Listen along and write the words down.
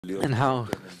And how,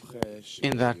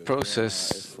 in that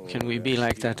process, can we be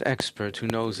like that expert who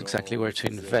knows exactly where to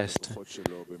invest,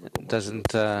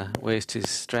 doesn't waste his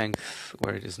strength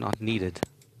where it is not needed?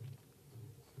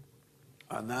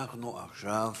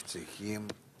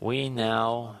 We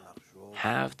now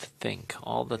have to think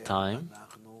all the time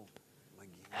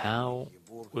how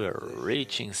we're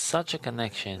reaching such a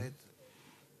connection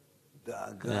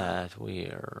that we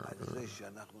are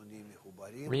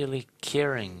really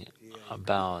caring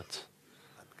about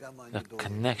the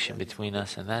connection between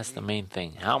us, and that's the main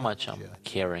thing, how much I'm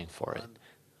caring for it.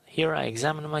 Here I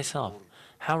examine myself.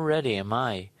 How ready am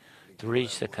I to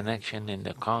reach the connection in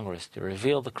the Congress, to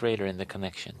reveal the Creator in the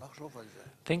connection?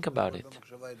 Think about it.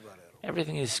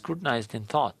 Everything is scrutinized in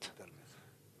thought.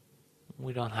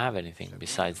 We don't have anything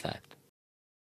besides that.